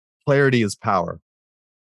clarity is power.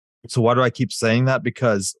 So why do I keep saying that?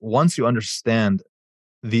 Because once you understand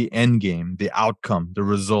the end game, the outcome, the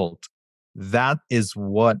result, that is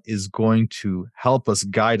what is going to help us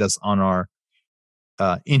guide us on our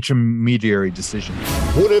intermediary decisions.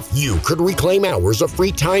 What if you could reclaim hours of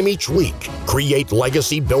free time each week, create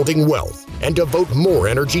legacy building wealth, and devote more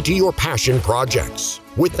energy to your passion projects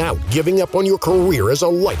without giving up on your career as a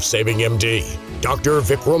life-saving MD? Dr.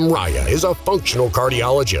 Vikram Raya is a functional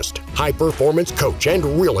cardiologist, high-performance coach, and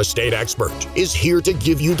real estate expert. Is here to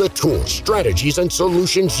give you the tools, strategies, and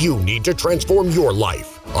solutions you need to transform your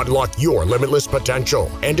life, unlock your limitless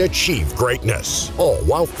potential, and achieve greatness, all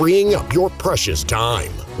while freeing up your precious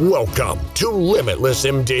time. Welcome to Limitless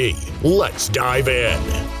MD. Let's dive in.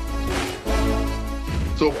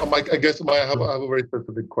 So, Mike, I guess I have a very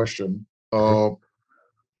specific question.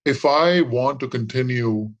 If I want to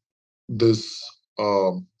continue this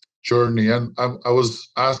journey, and I was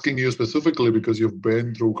asking you specifically because you've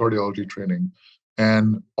been through cardiology training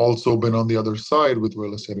and also been on the other side with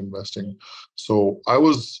real estate investing. So I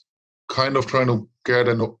was kind of trying to get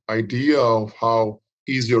an idea of how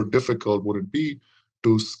easy or difficult would it be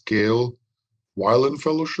to scale while in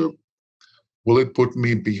fellowship. Will it put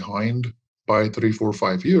me behind by 3, 4,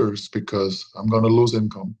 5 years because I'm going to lose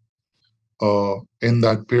income in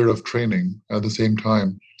that period of training? At the same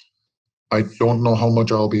time, I don't know how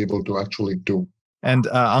much I'll be able to actually do. And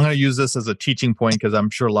I'm going to use this as a teaching point because I'm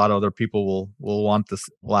sure a lot of other people will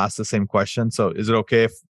ask the same question. So is it okay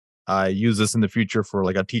if I use this in the future for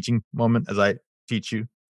like a teaching moment as I teach you?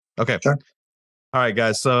 Okay. Sure. All right,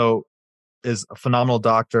 guys. So is a phenomenal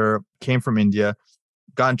doctor, came from India,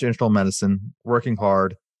 got into internal medicine, working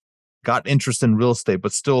hard, got interest in real estate,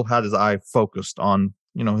 but still had his eye focused on,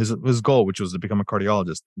 his goal, which was to become a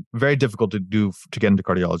cardiologist. Very difficult to do to get into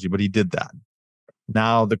cardiology, but he did that.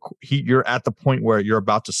 Now you're at the point where you're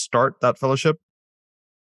about to start that fellowship.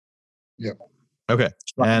 Yeah. Okay.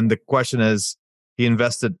 And the question is, he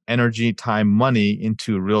invested energy, time, money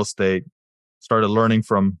into real estate, started learning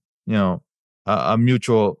from, a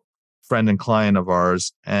mutual friend and client of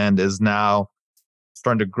ours, and is now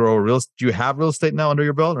starting to grow real estate. Do you have real estate now under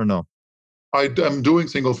your belt or no? I'm doing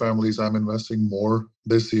single families. I'm investing more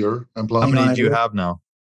this year. I'm planning. How many do you have now?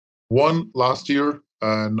 One last year,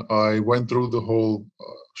 and I went through the whole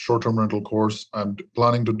short-term rental course. I'm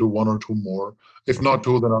planning to do 1 or 2 more. If not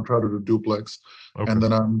 2, then I'll try to do duplex. Okay. And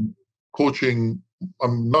then I'm coaching.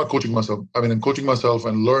 I'm not coaching myself. I'm coaching myself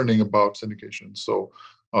and learning about syndication. So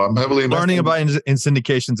I'm heavily learning about in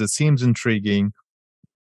syndications. It seems intriguing.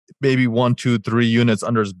 Maybe 1, 2, 3 units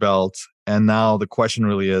under his belt. And now the question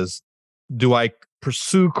really is, do I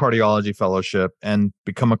pursue cardiology fellowship and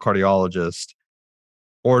become a cardiologist?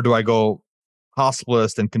 Or do I go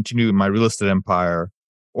hospitalist and continue my real estate empire?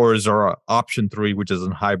 Or is there option 3, which is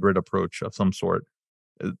a hybrid approach of some sort?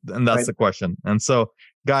 And that's the question. And so,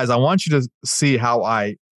 guys, I want you to see how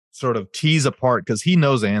I sort of tease apart, because he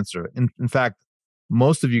knows the answer. In fact,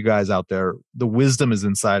 most of you guys out there, the wisdom is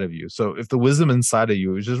inside of you. So if the wisdom inside of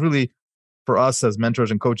you is just really, for us as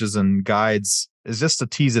mentors and coaches and guides, is just to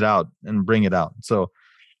tease it out and bring it out. So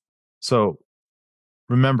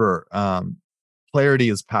remember, clarity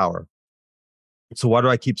is power. So why do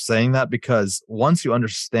I keep saying that? Because once you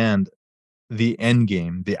understand the end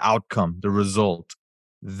game, the outcome, the result,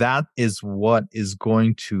 that is what is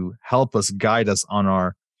going to help us guide us on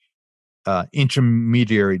our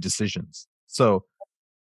intermediary decisions. So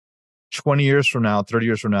 20 years from now, 30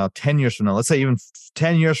 years from now, 10 years from now, let's say even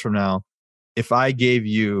 10 years from now, if I gave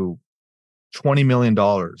you $20 million,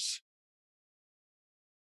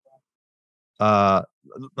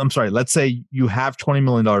 I'm sorry, let's say you have $20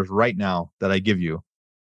 million right now that I give you,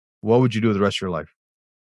 what would you do with the rest of your life?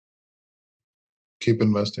 Keep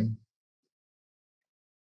investing.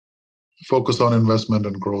 Focus on investment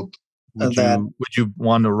and growth. Would you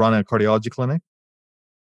want to run a cardiology clinic?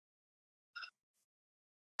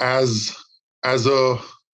 As a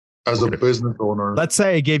business owner, let's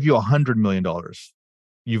say I gave you $100 million.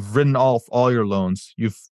 You've written off all your loans.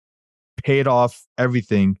 You've paid off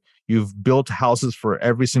everything. You've built houses for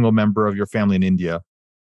every single member of your family in India.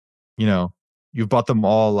 You've bought them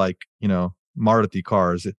all Maruti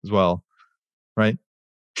cars as well, right?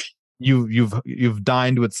 You've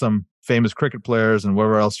dined with some famous cricket players and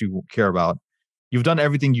whatever else you care about. You've done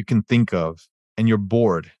everything you can think of, and you're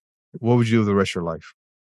bored. What would you do with the rest of your life?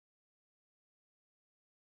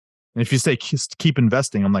 And if you say keep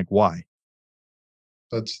investing, I'm like, why?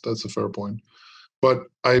 That's a fair point. But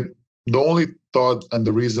the only thought and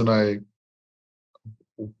the reason I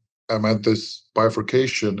am at this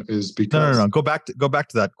bifurcation is because no. Go back to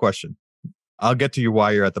that question. I'll get to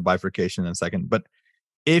why you're at the bifurcation in a second. But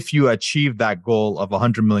if you achieve that goal of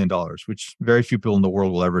 $100 million, which very few people in the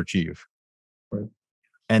world will ever achieve. Right.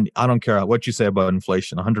 And I don't care what you say about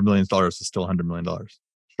inflation, $100 million is still $100 million.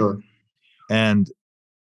 Sure. And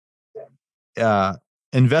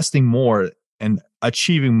investing more and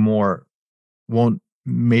achieving more won't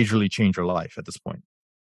majorly change your life at this point.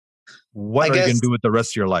 What are you going to do with the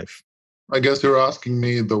rest of your life? I guess you're asking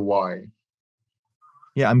me the why.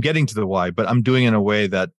 Yeah, I'm getting to the why, but I'm doing it in a way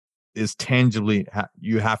that is tangibly,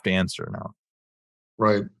 you have to answer now.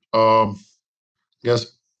 Right.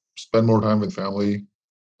 Yes, spend more time with family.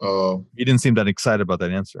 You didn't seem that excited about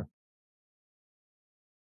that answer.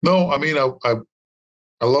 No, I mean,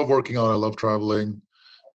 I love working out. I love traveling.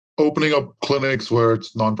 Opening up clinics where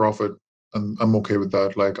it's nonprofit, and I'm okay with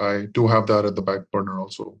that. Like, I do have that at the back burner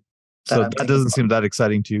also. So that doesn't seem that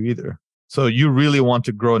exciting to you either. So you really want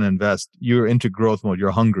to grow and invest. You're into growth mode.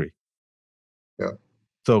 You're hungry. Yeah.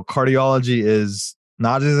 So cardiology is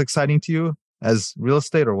not as exciting to you as real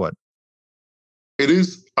estate, or what? It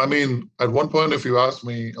is. I mean, at one point, if you ask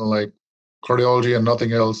me, like, cardiology and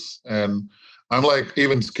nothing else, and I'm like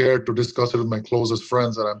even scared to discuss it with my closest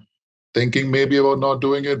friends, and I'm thinking maybe about not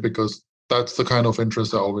doing it because that's the kind of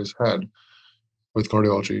interest I always had with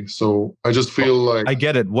cardiology. So I just feel like I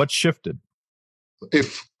get it. What shifted?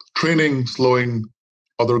 If training slowing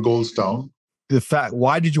other goals down,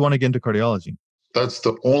 Why did you want to get into cardiology? that's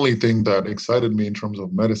the only thing that excited me in terms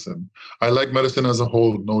of medicine. I like medicine as a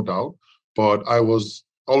whole, no doubt, but I was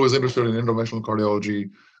always interested in interventional cardiology.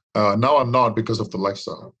 Now I'm not because of the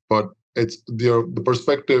lifestyle, but it's the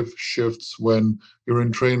perspective shifts when you're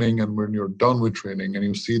in training and when you're done with training and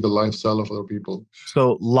you see the lifestyle of other people.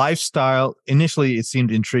 So lifestyle, initially it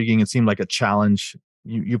seemed intriguing. It seemed like a challenge.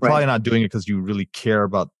 You're probably not doing it because you really care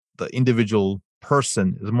about the individual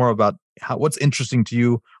person. It's more about what's interesting to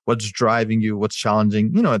you, what's driving you, what's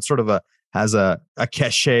challenging. It's sort of has a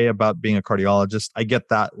cachet about being a cardiologist. I get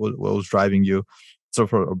that, what was driving you. So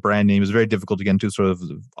for a brand name, it's very difficult to get into, sort of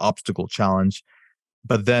obstacle challenge.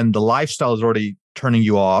 But then the lifestyle is already turning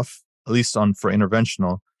you off, at least for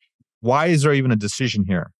interventional. Why is there even a decision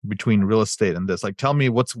here between real estate and this? Like, tell me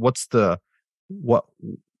what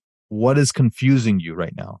is confusing you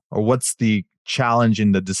right now, or what's the challenge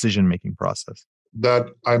in the decision-making process? That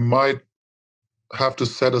I might have to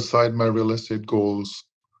set aside my real estate goals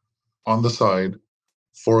on the side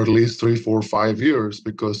for at least 3, 4, 5 years,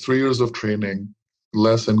 because 3 years of training,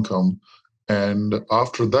 less income. And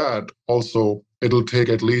after that, also, it'll take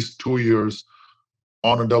at least 2 years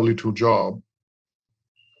on a W-2 job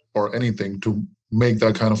or anything to make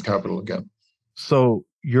that kind of capital again. So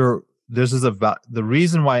the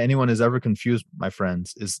reason why anyone is ever confused, my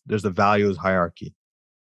friends, is there's a values hierarchy.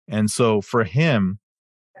 And so for him,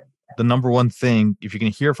 the number one thing, if you can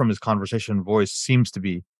hear from his conversation voice, seems to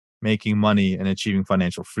be making money and achieving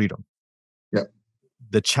financial freedom. Yeah.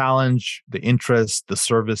 The challenge, the interest, the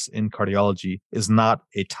service in cardiology is not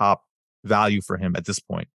a top value for him at this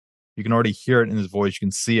point. You can already hear it in his voice. You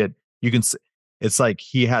can see it. It's like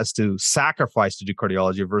he has to sacrifice to do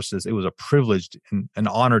cardiology versus it was a privilege and an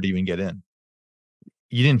honor to even get in.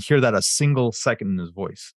 You didn't hear that a single second in his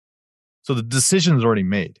voice. So the decision is already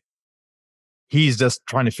made. He's just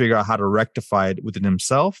trying to figure out how to rectify it within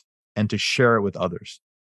himself and to share it with others.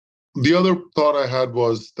 The other thought I had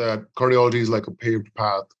was that cardiology is like a paved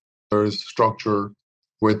path. There is structure.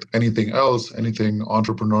 With anything else, anything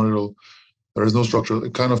entrepreneurial, there is no structure.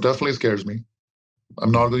 It kind of definitely scares me.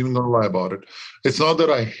 I'm not even going to lie about it. It's not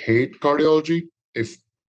that I hate cardiology. If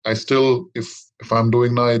I'm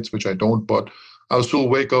doing nights, which I don't, but I'll still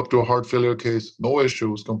wake up to a heart failure case, no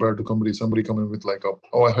issues compared to somebody coming with like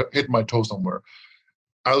I hit my toe somewhere.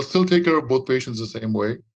 I'll still take care of both patients the same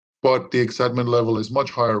way, but the excitement level is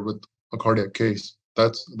much higher with a cardiac case.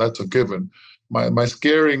 That's a given. My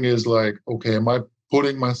scaring is like, okay, am I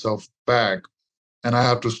putting myself back and I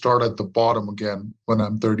have to start at the bottom again when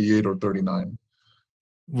I'm 38 or 39?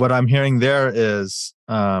 What I'm hearing there is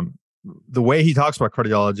the way he talks about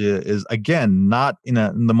cardiology is, again, not in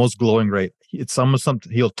the most glowing rate. It's almost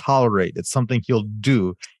something he'll tolerate. It's something he'll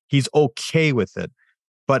do. He's okay with it.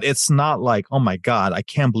 But it's not like, oh my God, I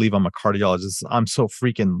can't believe I'm a cardiologist. I'm so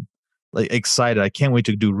freaking excited. I can't wait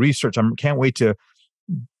to do research. I can't wait to,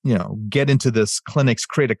 get into this clinics,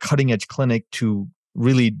 create a cutting edge clinic to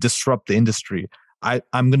really disrupt the industry. I'm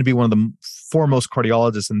going to be one of the foremost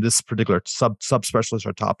cardiologists in this particular subspecialist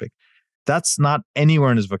or topic. That's not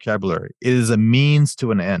anywhere in his vocabulary. It is a means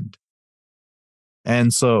to an end.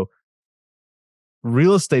 And so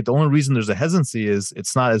real estate, the only reason there's a hesitancy is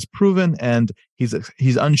it's not as proven, and he's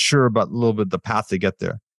unsure about a little bit the path to get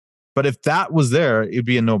there. But if that was there, it'd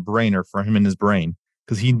be a no-brainer for him in his brain,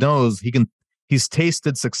 because he knows He's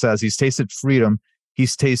tasted success. He's tasted freedom.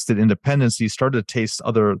 He's tasted independence. He started to taste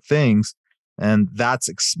other things. And that's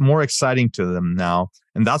more exciting to them now.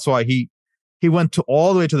 And that's why he went to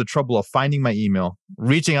all the way to the trouble of finding my email,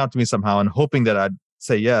 reaching out to me somehow and hoping that I'd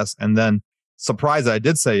say yes. And then surprised that I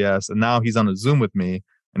did say yes. And now he's on a Zoom with me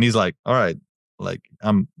and he's like, all right, like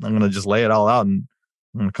I'm going to just lay it all out and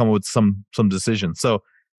I'm going to come up with some decisions. So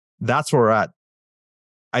that's where we're at.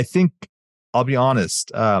 I think, I'll be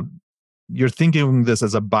honest, you're thinking this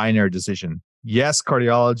as a binary decision. Yes,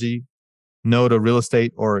 cardiology, no to real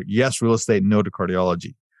estate, or yes, real estate, no to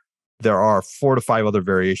cardiology. There are 4 to 5 other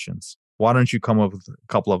variations. Why don't you come up with a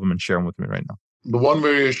couple of them and share them with me right now? The one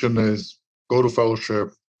variation is go to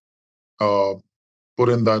fellowship, put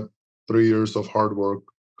in that 3 years of hard work,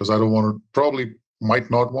 because I don't want to, probably might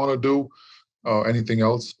not want to do anything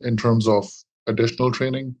else in terms of additional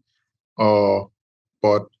training.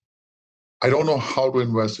 But I don't know how to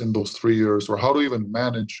invest in those 3 years or how to even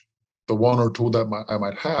manage the 1 or 2 that I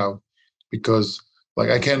might have, because like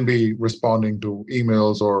I can be responding to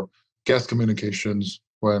emails or guest communications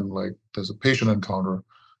when like there's a patient encounter.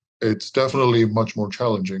 It's definitely much more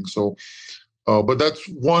challenging. So, but that's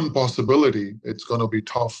one possibility. It's going to be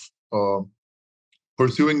tough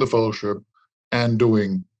pursuing the fellowship and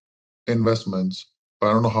doing investments, but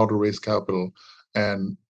I don't know how to raise capital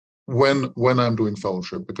and when I'm doing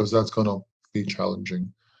fellowship, because that's going to be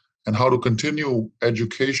challenging, and how to continue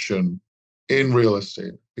education in real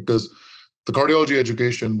estate, because the cardiology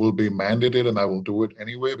education will be mandated and I will do it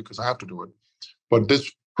anyway because I have to do it. But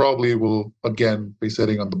this probably will, again, be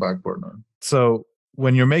sitting on the back burner. So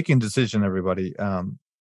when you're making a decision, everybody,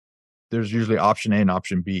 there's usually option A and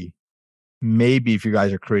option B. Maybe if you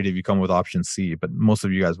guys are creative, you come with option C, but most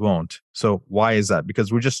of you guys won't. So why is that?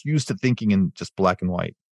 Because we're just used to thinking in just black and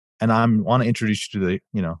white. And I want to introduce you to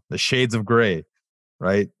the shades of gray,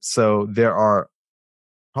 right? So there are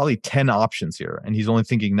probably 10 options here, and he's only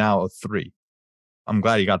thinking now of 3. I'm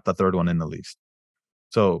glad he got the third one in the least.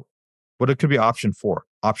 So what it could be option 4.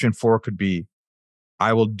 Option 4 could be,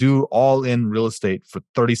 I will do all in real estate for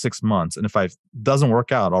 36 months. And if it doesn't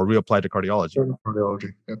work out, I'll reapply to cardiology.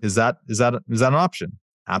 Cardiology. Yeah. Is that an option?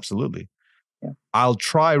 Absolutely. Yeah. I'll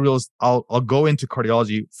try I'll go into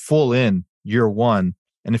cardiology full in year 1.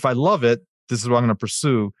 And if I love it, this is what I'm going to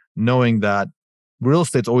pursue, knowing that real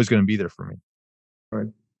estate's always going to be there for me. Right.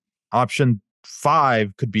 Option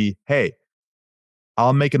 5 could be, hey,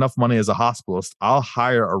 I'll make enough money as a hospitalist. I'll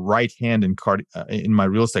hire a right hand in my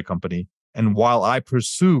real estate company. And while I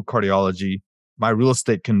pursue cardiology, my real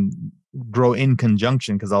estate can grow in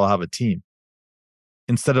conjunction because I'll have a team.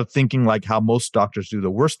 Instead of thinking like how most doctors do,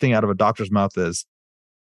 the worst thing out of a doctor's mouth is,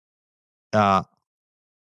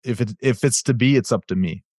 if it's to be, it's up to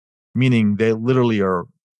me. Meaning they literally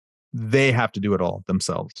they have to do it all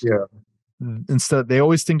themselves. Yeah. Instead, they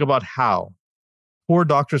always think about how. Poor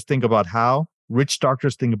doctors think about how. Rich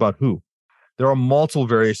doctors think about who. There are multiple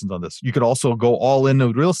variations on this. You could also go all in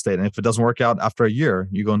with real estate. And if it doesn't work out after a year,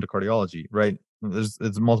 you go into cardiology, right? There's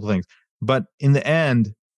multiple things. But in the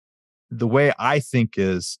end, the way I think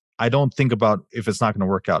is, I don't think about if it's not going to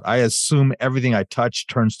work out. I assume everything I touch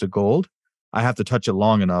turns to gold. I have to touch it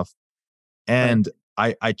long enough. And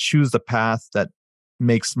I choose the path that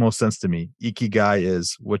makes most sense to me. Ikigai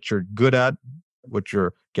is what you're good at, what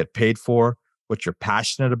you get paid for, what you're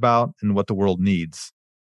passionate about, and what the world needs.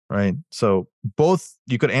 Right. So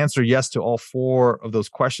you could answer yes to all 4 of those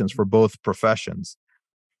questions for both professions.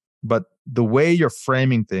 But the way you're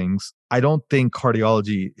framing things, I don't think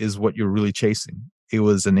cardiology is what you're really chasing. It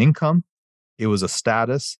was an income, it was a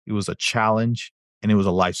status, it was a challenge, and it was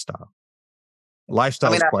a lifestyle.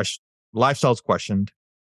 Lifestyle's questioned.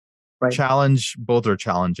 Right. Challenge, both are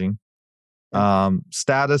challenging.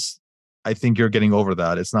 Status, I think you're getting over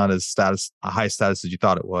that. It's not as a high status as you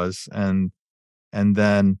thought it was. And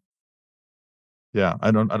then, yeah,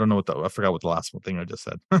 I don't know I forgot what the last thing I just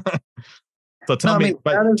said. So tell me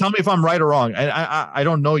if I'm right or wrong. I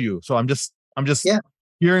don't know you, so I'm just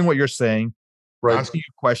hearing what you're saying, Right. asking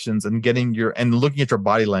you questions, and looking at your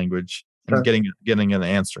body language and getting an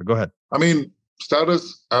answer. Go ahead. I mean,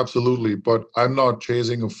 status, absolutely, but I'm not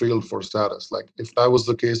chasing a field for status. Like if that was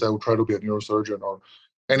the case, I would try to be a neurosurgeon or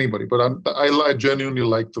anybody. But I genuinely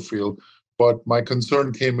like the field. But my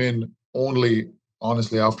concern came in only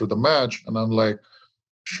honestly after the match, and I'm like,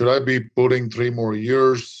 should I be putting 3 more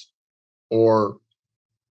years? Or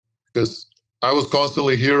because I was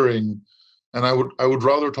constantly hearing, and I would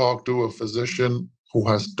rather talk to a physician who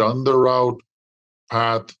has done the route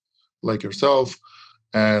path like yourself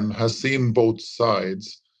and has seen both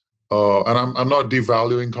sides. And I'm not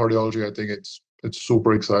devaluing cardiology. I think it's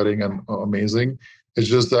super exciting and amazing. It's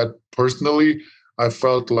just that personally, I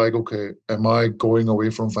felt like, okay, am I going away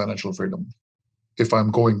from financial freedom? If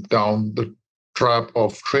I'm going down the trap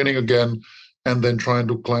of training again and then trying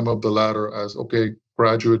to climb up the ladder as, okay,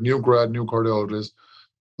 graduate, new grad, new cardiologist,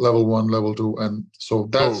 level 1, level 2. And so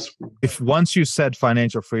that's... If once you said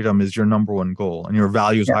financial freedom is your number one goal and your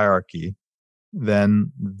values hierarchy,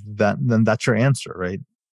 then that's your answer, right?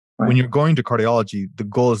 When you're going to cardiology, the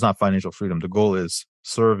goal is not financial freedom. The goal is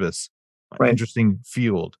service, interesting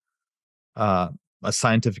field, a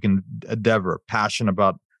scientific endeavor, passion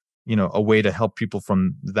about, a way to help people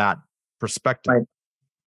from that perspective.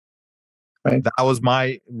 Right. That was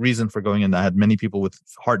my reason for going in. I had many people with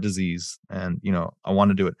heart disease and, I want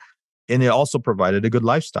to do it. And it also provided a good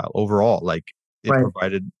lifestyle overall. Like it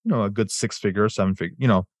provided, a good 6-figure, 7-figure,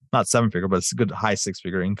 not 7-figure, but it's a good high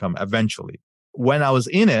 6-figure income eventually. When I was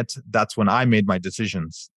in it, that's when I made my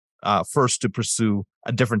decisions. First to pursue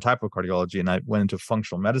a different type of cardiology, and I went into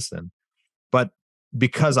functional medicine. But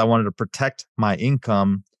because I wanted to protect my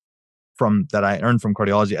income that I earned from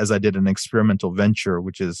cardiology, as I did an experimental venture,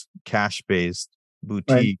 which is cash-based,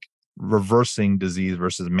 boutique, reversing disease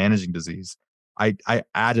versus managing disease, I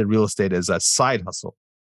added real estate as a side hustle.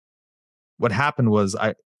 What happened was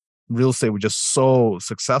real estate was just so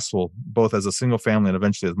successful, both as a single family and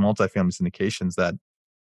eventually as multifamily syndications, that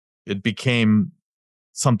it became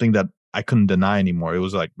something that I couldn't deny anymore. It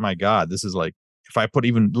was like, my God, this is like, if I put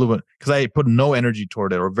even a little bit, because I put no energy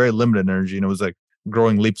toward it or very limited energy, and it was like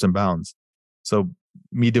growing leaps and bounds. So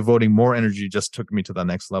me devoting more energy just took me to the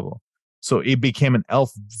next level. So it became an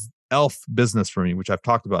elf business for me, which I've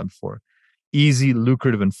talked about before. Easy,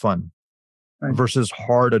 lucrative, and fun versus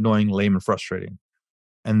hard, annoying, lame, and frustrating.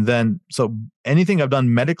 And then, so anything I've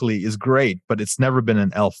done medically is great, but it's never been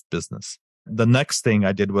an elf business. The next thing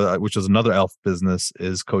I did, which was another elf business,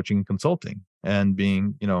 is coaching and consulting and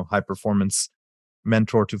being, high performance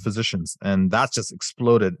mentor to physicians. And that's just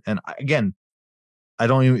exploded. And again,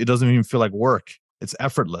 it doesn't even feel like work. It's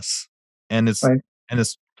effortless. And it's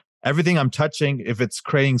everything I'm touching. If it's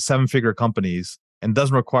creating 7-figure companies and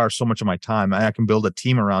doesn't require so much of my time, I can build a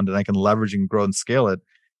team around it. I can leverage and grow and scale it.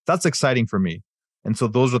 That's exciting for me. And so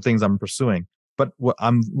those are things I'm pursuing. But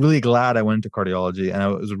I'm really glad I went into cardiology, and I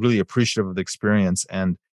was really appreciative of the experience.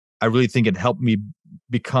 And I really think it helped me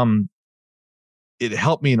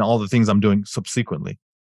in all the things I'm doing subsequently.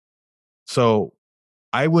 So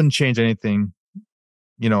I wouldn't change anything,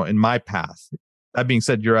 in my path. That being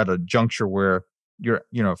said, you're at a juncture where you're,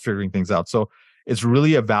 figuring things out. So it's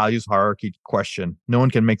really a values hierarchy question. No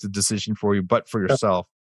one can make the decision for you, but for yourself.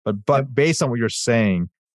 But based on what you're saying,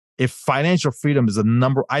 if financial freedom is a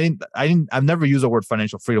number, I've never used the word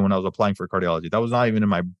financial freedom when I was applying for cardiology. That was not even in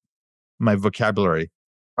my vocabulary.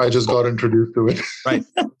 I just got introduced to it. Right.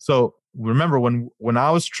 So remember when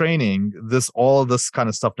I was training, all of this kind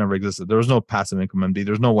of stuff never existed. There was no passive income MD.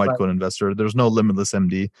 There's no white coat investor. There's no limitless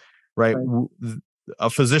MD. Right.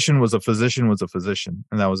 A physician was a physician was a physician,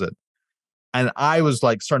 and that was it. And I was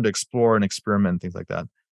like starting to explore and experiment and things like that.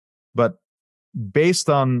 But based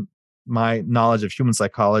on my knowledge of human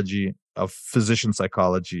psychology, of physician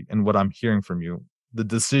psychology, and what I'm hearing from you, the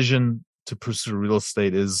decision to pursue real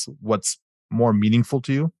estate is what's more meaningful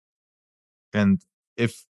to you. And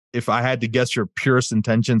if I had to guess your purest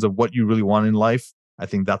intentions of what you really want in life, I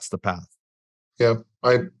think that's the path. Yeah.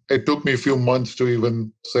 It took me a few months to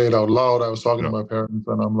even say it out loud. I was talking to my parents,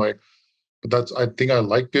 and I'm like, I think I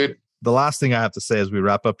liked it. The last thing I have to say as we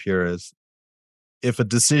wrap up here is, if a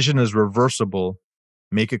decision is reversible,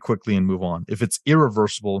 make it quickly and move on. If it's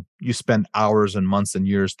irreversible, you spend hours and months and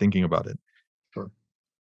years thinking about it. Sure.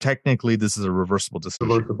 Technically, this is a reversible decision.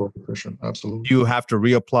 Reversible decision, absolutely. You have to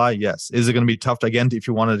reapply? Yes. Is it going to be tough again if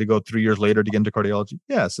you wanted to go 3 years later to get into cardiology?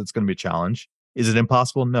 Yes, it's going to be a challenge. Is it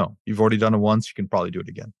impossible? No. You've already done it once. You can probably do it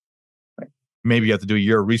again. Right. Maybe you have to do a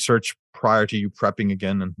year of research prior to you prepping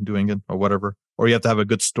again and doing it or whatever. Or you have to have a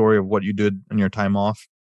good story of what you did in your time off.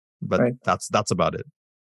 But that's about it.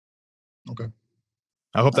 Okay.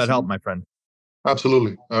 I hope that helped, my friend.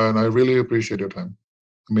 Absolutely. And I really appreciate your time.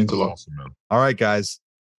 It means a lot. Awesome, man. All right, guys.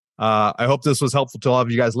 I hope this was helpful to all of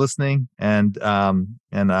you guys listening. And I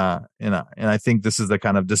think this is the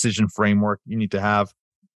kind of decision framework you need to have.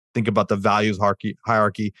 Think about the values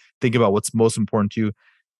hierarchy. Think about what's most important to you.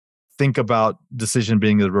 Think about decision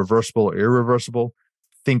being reversible or irreversible.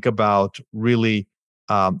 Think about really,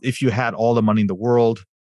 if you had all the money in the world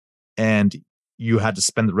and you had to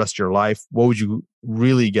spend the rest of your life, what would you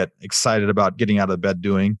really get excited about getting out of bed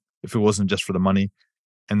doing if it wasn't just for the money?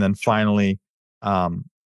 And then finally,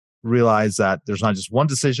 realize that there's not just one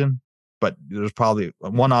decision, but there's probably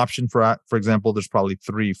one option. For example, there's probably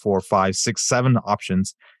 3, 4, 5, 6, 7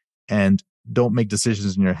 options. And don't make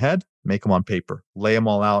decisions in your head, make them on paper. Lay them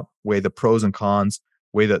all out, weigh the pros and cons,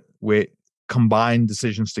 combine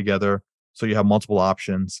decisions together so you have multiple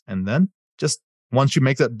options. And then just once you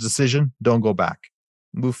make that decision, don't go back.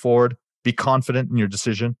 Move forward, be confident in your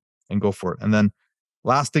decision and go for it. And then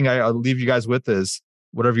last thing I'll leave you guys with is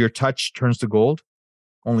whatever your touch turns to gold.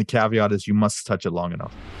 Only caveat is you must touch it long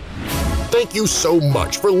enough. Thank you so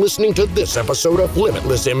much for listening to this episode of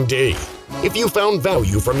Limitless MD. If you found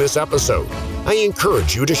value from this episode, I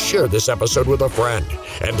encourage you to share this episode with a friend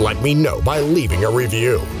and let me know by leaving a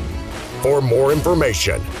review. For more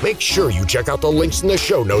information, make sure you check out the links in the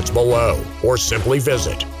show notes below or simply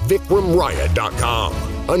visit vikramraya.com.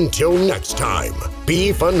 Until next time,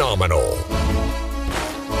 be phenomenal.